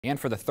And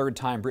for the third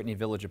time, Brittany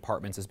Village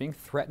Apartments is being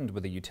threatened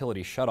with a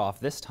utility shutoff.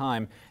 This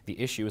time, the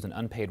issue is an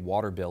unpaid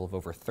water bill of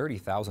over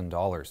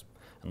 $30,000.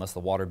 Unless the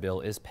water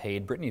bill is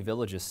paid, Brittany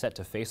Village is set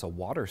to face a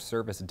water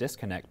service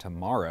disconnect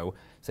tomorrow.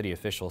 City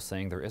officials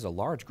saying there is a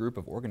large group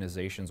of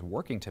organizations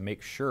working to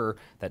make sure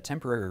that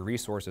temporary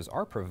resources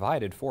are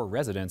provided for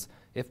residents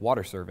if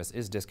water service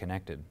is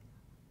disconnected.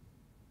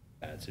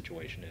 Bad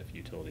situation if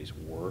utilities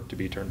were to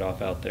be turned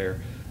off out there.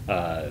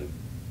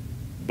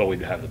 But we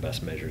have the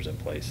best measures in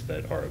place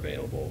that are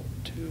available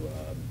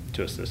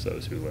to assist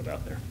those who live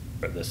out there.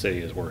 But the city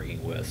is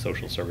working with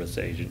social service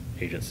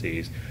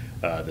agencies,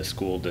 the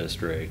school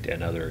district,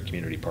 and other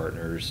community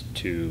partners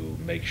to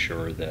make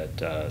sure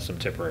that some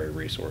temporary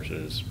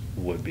resources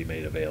would be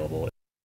made available